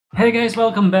Hey guys,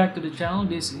 welcome back to the channel.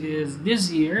 This is this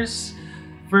year's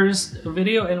first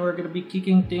video and we're going to be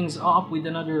kicking things off with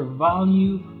another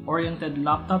value-oriented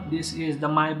laptop. This is the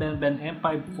Maibenben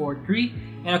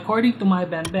M543, and according to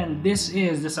Maibenben, this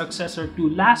is the successor to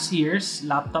last year's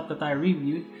laptop that I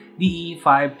reviewed, the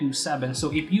E527.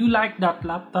 So if you like that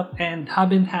laptop and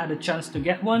haven't had a chance to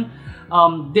get one,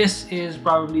 this is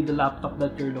probably the laptop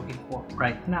that you're looking for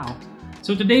right now.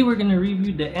 So today we're going to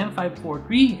review the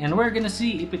M543 and we're going to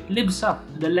see if it lives up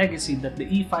to the legacy that the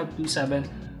E527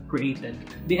 created.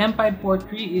 The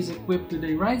M543 is equipped with a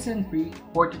Ryzen 3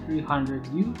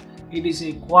 4300U. It is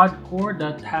a quad core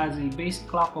that has a base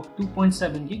clock of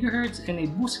 2.7 GHz and a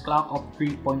boost clock of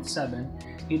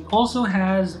 3.7. It also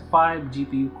has 5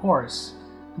 GPU cores.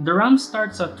 The RAM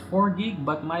starts at 4GB,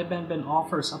 but Maibenben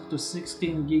offers up to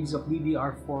 16 gigs of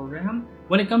DDR4 RAM.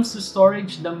 When it comes to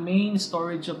storage, the main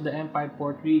storage of the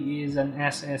M543 is an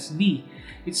SSD.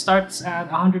 It starts at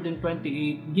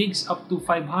 128 gigs up to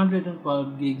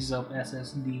 512 gigs of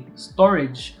SSD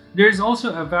storage. There's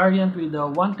also a variant with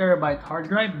a 1TB hard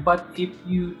drive, but if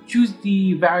you choose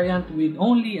the variant with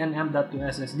only an M.2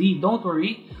 SSD, don't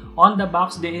worry. On the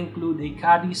box, they include a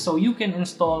caddy so you can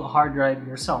install a hard drive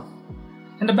yourself.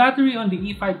 And the battery on the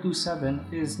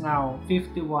E527 is now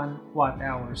 51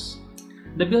 watt-hours.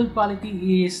 The build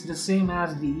quality is the same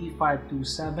as the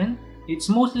E527. It's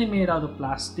mostly made out of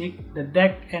plastic. The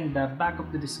deck and the back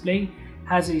of the display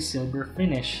has a silver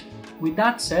finish. With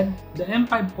that said, the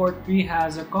M543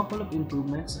 has a couple of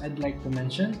improvements I'd like to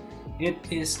mention. It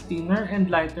is thinner and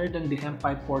lighter than the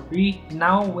M543,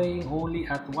 now weighing only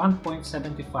at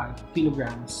 1.75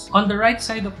 kilograms. On the right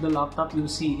side of the laptop, you'll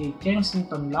see a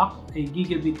Kensington lock, a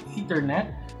Gigabit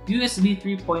Ethernet, USB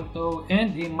 3.0,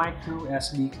 and a micro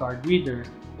SD card reader.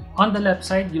 On the left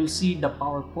side, you'll see the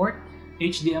power port,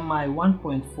 HDMI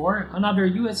 1.4, another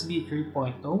USB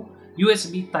 3.0,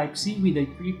 USB Type-C with a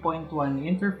 3.1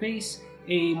 interface,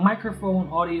 a microphone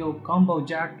audio combo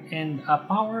jack, and a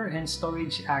power and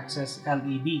storage access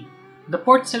LED. The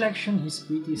port selection is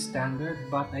pretty standard,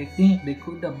 but I think they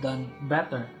could have done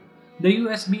better. The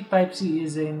USB Type-C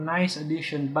is a nice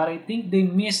addition, but I think they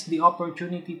missed the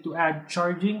opportunity to add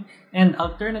charging and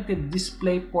alternative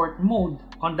DisplayPort mode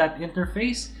on that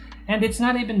interface. And it's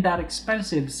not even that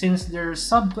expensive since their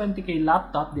sub 20k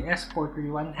laptop, the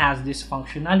S431, has this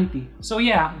functionality. So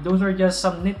yeah, those are just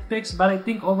some nitpicks, but I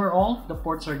think overall, the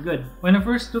ports are good. When I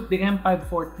first took the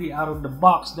M543 out of the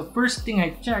box, the first thing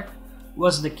I checked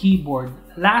was the keyboard.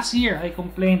 Last year, I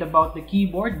complained about the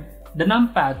keyboard, the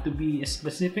numpad to be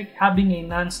specific, having a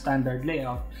non-standard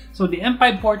layout. So the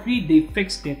M543, they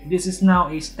fixed it. This is now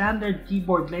a standard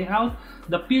keyboard layout.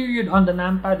 The period on the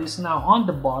numpad is now on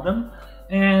the bottom.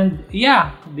 And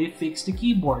yeah, they fixed the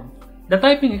keyboard. The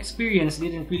typing experience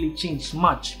didn't really change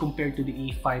much compared to the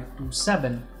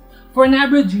E527. For an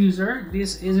average user,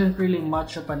 this isn't really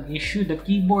much of an issue. The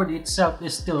keyboard itself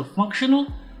is still functional.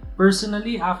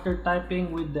 Personally, after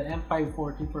typing with the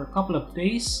M540 for a couple of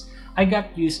days, I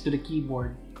got used to the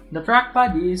keyboard. The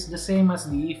trackpad is the same as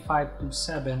the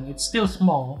E527. It's still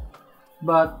small,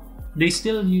 but they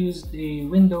still used a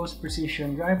Windows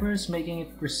Precision drivers, making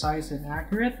it precise and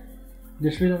accurate.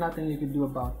 There's really nothing you can do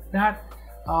about that.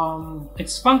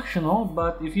 It's functional,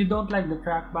 but if you don't like the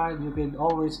trackpad, you could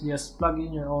always just plug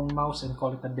in your own mouse and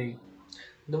call it a day.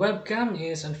 The webcam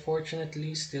is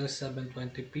unfortunately still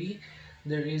 720p.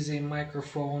 There is a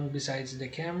microphone besides the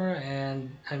camera and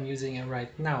I'm using it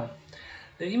right now.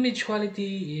 The image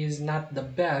quality is not the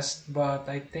best, but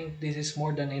I think this is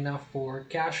more than enough for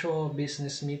casual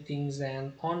business meetings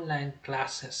and online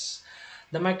classes.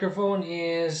 The microphone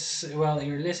is, well,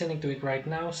 you're listening to it right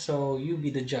now, so you be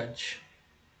the judge.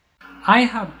 I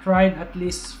have tried at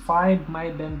least 5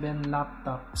 Maibenben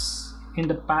laptops in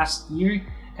the past year,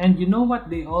 and you know what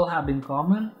they all have in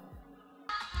common?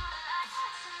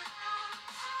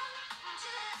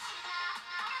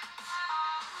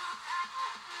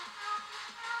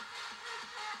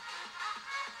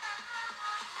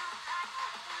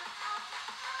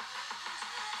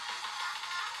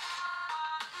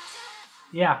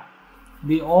 Yeah,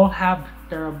 they all have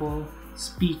terrible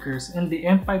speakers, and the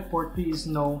M543 is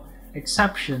no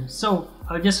exception. So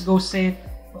I'll just go say it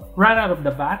right out of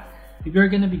the bat. If you're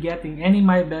gonna be getting any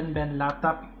Maibenben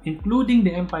laptop, including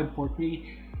the M543,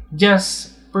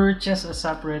 just purchase a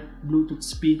separate Bluetooth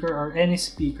speaker or any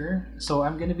speaker. So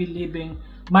I'm gonna be leaving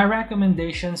my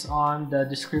recommendations on the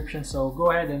description, so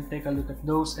go ahead and take a look at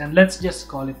those and let's just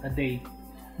call it a day.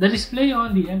 The display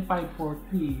on the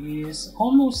M543 is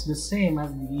almost the same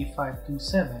as the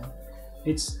E527.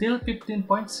 It's still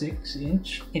 15.6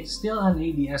 inch. It's still an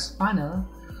ADS panel.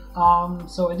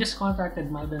 So I just contacted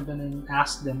Maibenben and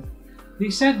asked them, They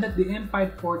said that the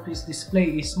M543's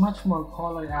display is much more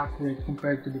color accurate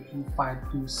compared to the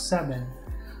E527.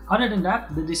 Other than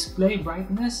that, the display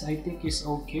brightness I think is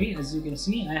okay. As you can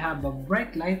see, I have a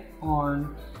bright light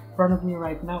on front of me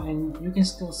right now and you can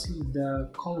still see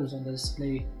the colors on the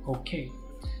display okay.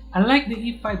 Unlike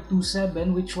the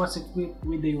E527, which was equipped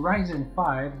with a Ryzen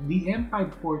 5, the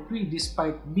M543,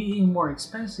 despite being more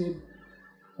expensive,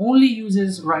 only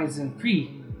uses Ryzen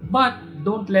 3. But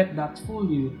don't let that fool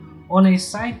you. On a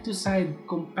side-to-side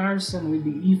comparison with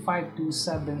the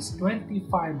E527's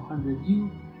 2500U,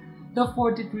 the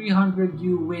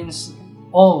 4300U wins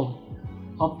all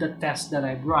of the tests that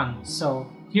I've run. So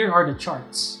here are the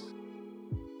charts.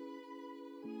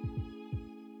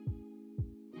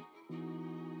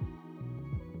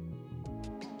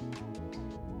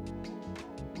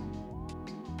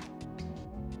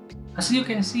 As you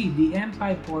can see, the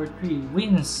M543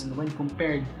 wins when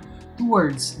compared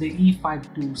towards the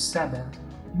E527.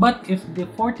 But if the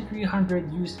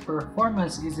 4300U's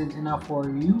performance isn't enough for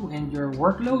you and your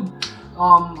workload,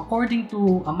 according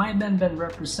to a Maibenben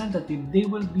representative, they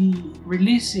will be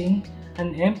releasing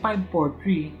an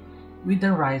M543 with the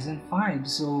Ryzen 5,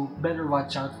 so better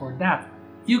watch out for that.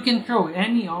 You can throw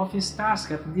any office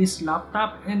task at this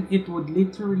laptop and it would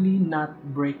literally not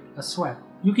break a sweat.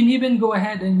 You can even go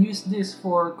ahead and use this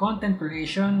for content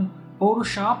creation,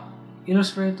 Photoshop,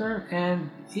 Illustrator, and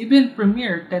even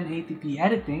Premiere 1080p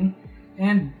editing,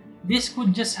 and this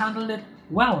could just handle it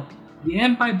well. The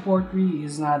M543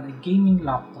 is not a gaming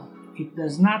laptop. It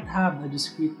does not have a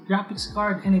discrete graphics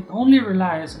card and it only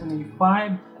relies on a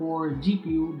 5-core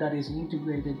GPU that is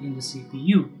integrated in the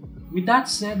CPU. With that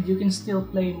said, you can still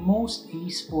play most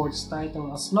esports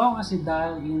titles as long as you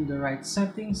dial in the right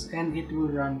settings and it will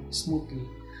run smoothly.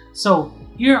 So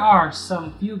here are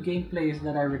some few gameplays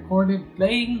that I recorded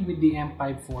playing with the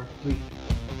M543.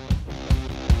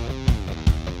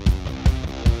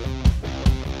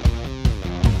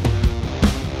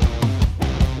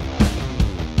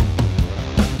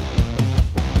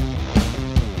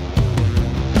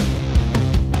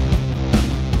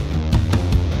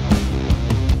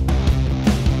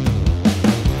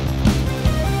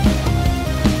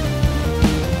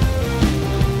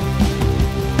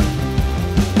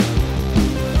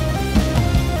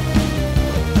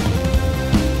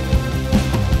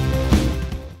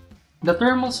 The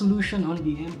thermal solution on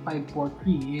the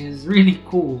M543 is really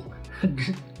cool,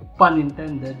 pun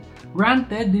intended.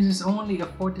 Granted, this is only a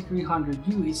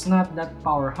 4300U, it's not that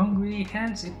power hungry,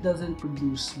 hence it doesn't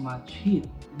produce much heat.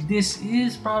 This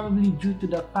is probably due to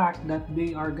the fact that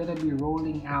they are gonna be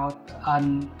rolling out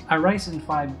a Ryzen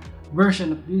 5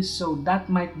 version of this, so that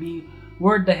might be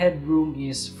where the headroom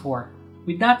is for.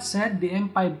 With that said, the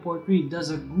M543 does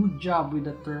a good job with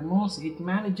the thermals. It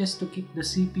manages to keep the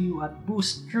CPU at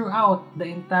boost throughout the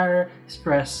entire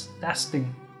stress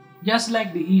testing. Just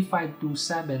like the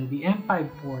E527, the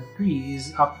M543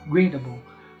 is upgradable,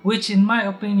 which in my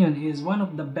opinion is one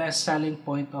of the best selling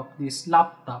points of this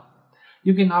laptop.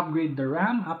 You can upgrade the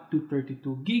RAM up to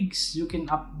 32 gigs, you can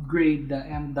upgrade the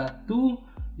M.2,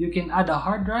 you can add a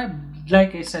hard drive.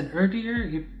 Like I said earlier,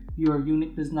 if your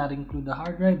unit does not include the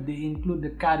hard drive, they include the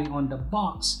carry on the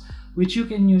box, which you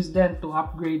can use then to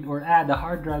upgrade or add a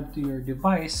hard drive to your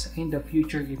device in the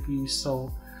future if you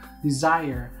so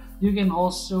desire. You can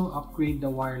also upgrade the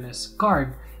wireless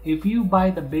card. If you buy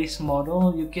the base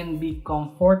model, you can be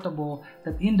comfortable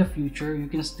that in the future you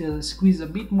can still squeeze a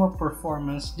bit more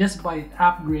performance just by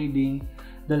upgrading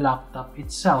the laptop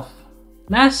itself.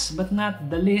 Last but not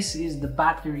the least is the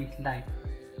battery life.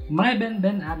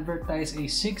 Maibenben advertised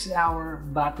a 6-hour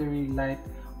battery life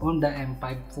on the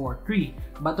M543,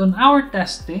 but on our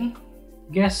testing,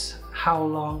 guess how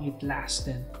long it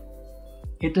lasted?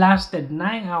 It lasted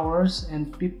 9 hours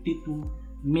and 52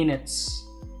 minutes.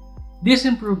 This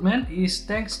improvement is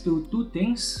thanks to two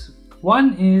things.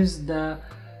 One is the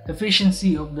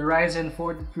efficiency of the Ryzen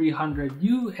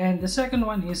 4300U, and the second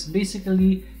one is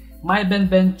basically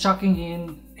Maibenben chucking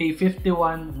in a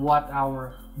 51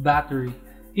 watt-hour battery.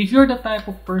 If you're the type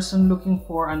of person looking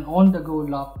for an on-the-go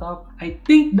laptop, I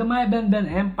think the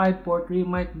Maibenben M543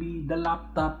 might be the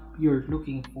laptop you're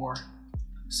looking for.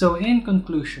 So in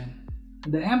conclusion,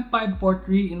 the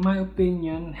M543 in my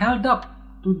opinion held up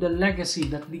to the legacy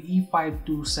that the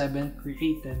E527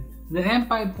 created. The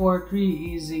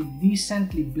M543 is a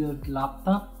decently built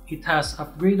laptop. It has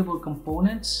upgradable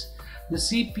components. The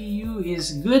CPU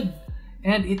is good.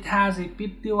 And it has a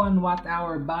 51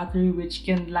 watt-hour battery which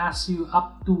can last you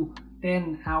up to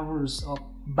 10 hours of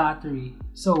battery.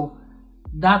 So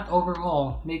that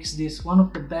overall makes this one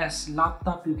of the best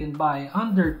laptop you can buy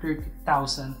under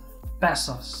 30,000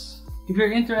 pesos. If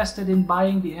you're interested in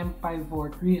buying the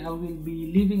M543, I will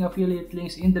be leaving affiliate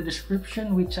links in the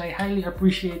description, which I highly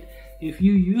appreciate if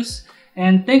you use.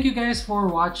 And thank you guys for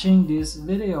watching this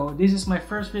video. This is my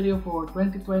first video for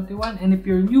 2021, and if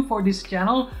you're new for this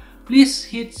channel, please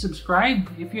hit subscribe.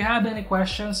 If you have any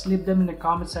questions, leave them in the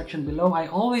comment section below. I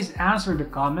always answer the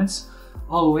comments,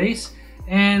 always.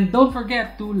 And don't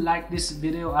forget to like this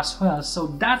video as well. So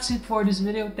that's it for this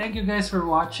video. Thank you guys for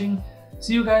watching.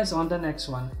 See you guys on the next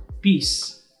one.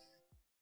 Peace.